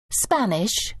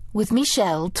Spanish with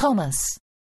Michel Thomas.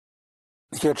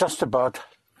 You're just about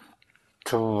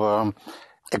to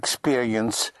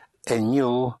experience a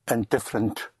new and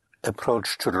different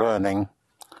approach to learning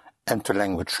and to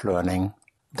language learning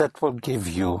that will give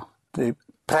you the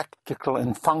practical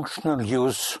and functional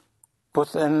use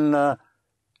within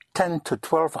 10 to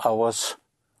 12 hours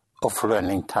of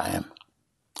learning time.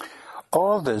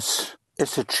 All this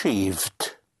is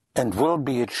achieved and will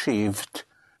be achieved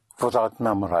without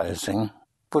memorizing,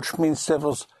 which means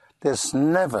there's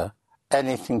never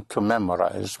anything to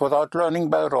memorize without learning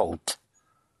by rote,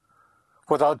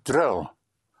 without drill,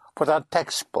 without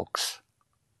textbooks,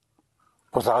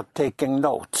 without taking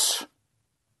notes,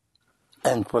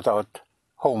 and without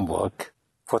homework,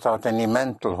 without any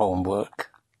mental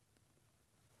homework.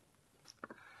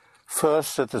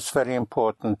 First, it is very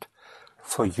important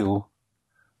for you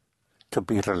to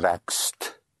be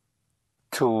relaxed,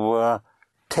 to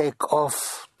take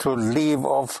off, to leave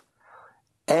off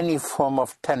any form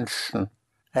of tension,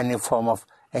 any form of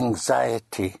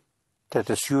anxiety that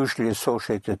is usually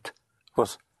associated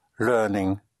with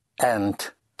learning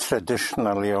and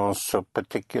traditionally also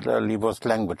particularly with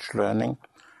language learning.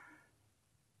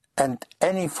 And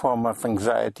any form of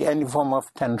anxiety, any form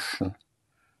of tension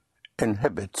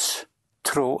inhibits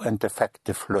true and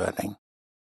effective learning.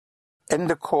 In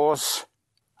the course,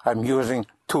 I'm using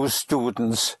 2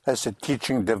 students as a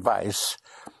teaching device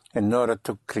in order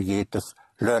to create a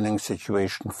learning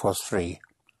situation for 3.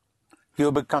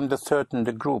 You become the 3rd in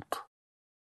the group.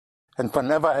 And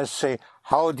whenever I say,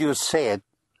 how do you say it?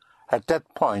 At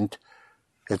that point,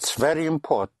 it's very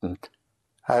important,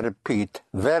 I repeat,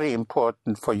 very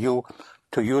important for you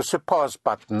to use the pause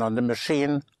button on the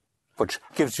machine, which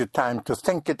gives you time to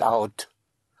think it out,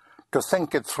 to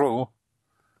think it through,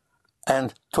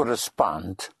 and to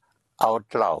respond out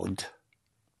loud.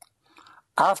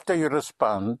 After you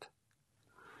respond,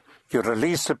 you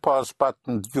release the pause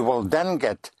button. You will then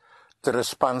get the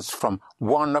response from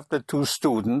one of the 2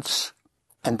 students,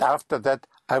 and after that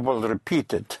I will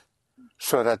repeat it,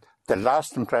 so that the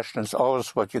last impression is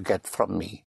always what you get from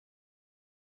me.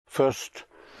 First,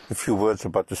 a few words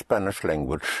about the Spanish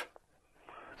language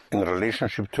in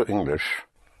relationship to English,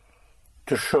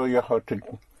 to show you how to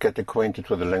get acquainted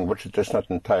with a language that is not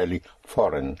entirely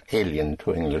foreign, alien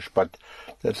to English, but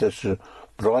that there's a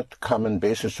broad common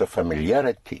basis of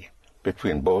familiarity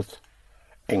between both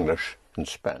English and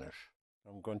Spanish.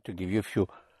 I'm going to give you a few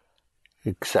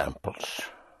examples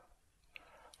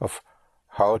of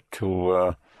how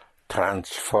to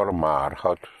transformar,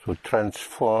 how to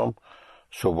transform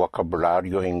su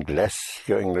vocabulario inglés,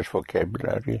 your English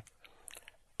vocabulary,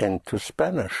 into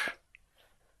Spanish.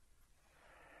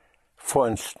 For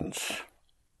instance,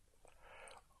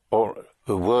 all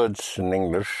the words in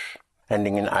English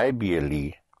ending in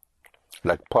IBLE,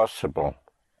 like possible,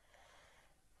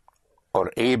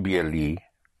 or ABLE,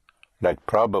 like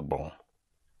probable,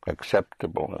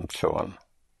 acceptable, and so on,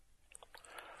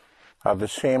 are the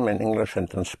same in English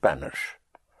and in Spanish,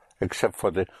 except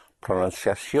for the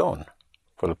pronunciation,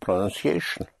 for the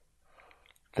pronunciation.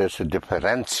 There's a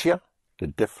diferencia, the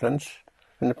difference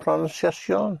in the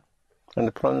pronunciation and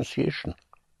the pronunciation.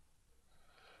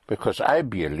 Because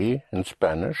IBLE in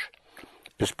Spanish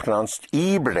is pronounced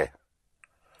ible,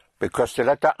 because the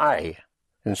letter I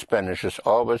in Spanish is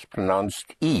always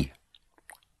pronounced I.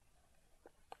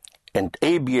 And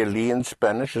ABLE in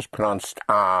Spanish is pronounced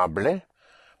able,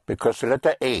 because the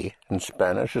letter A in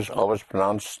Spanish is always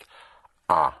pronounced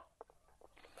A.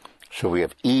 So we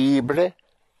have ible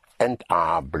and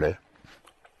able.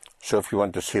 So if you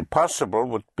want to say possible,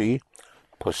 would be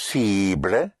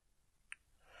posible,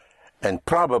 and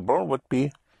probable would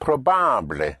be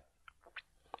probable.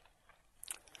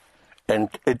 And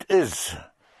it is,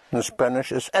 in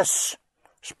Spanish, is S,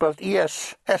 spelled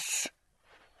E-S, S.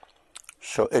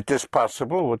 So it is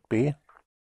possible would be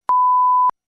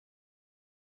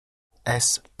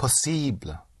Es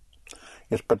posible.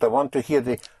 Yes, but I want to hear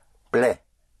the ble.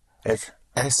 Es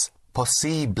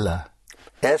posible.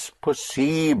 Es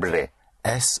posible.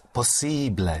 Es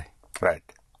posible. Right.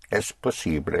 Es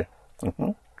posible.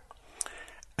 Mm-hmm.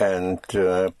 And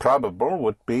probable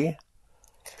would be,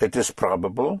 it is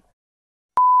probable.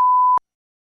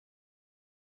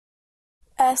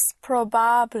 Es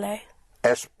probable.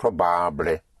 Es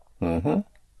probable. Mm-hmm.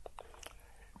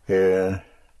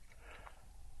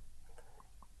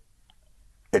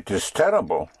 It is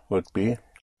terrible would be.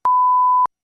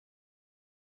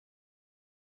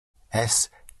 Es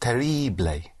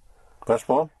terrible. What's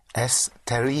more? Es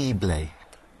terrible.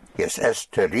 Yes, es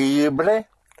terrible.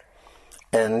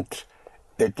 And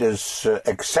it is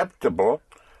acceptable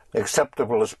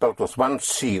Acceptable is spelled with one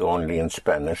C only in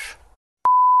Spanish.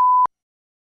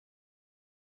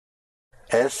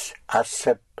 Es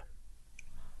aceptable.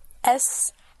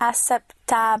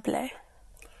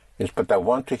 Yes, but I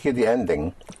want to hear the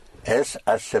ending. Es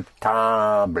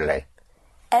aceptable.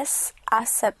 Es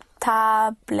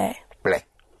aceptable. Ble.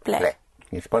 Ble.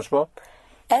 Is it possible?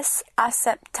 Es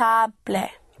aceptable.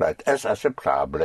 Right, es aceptable.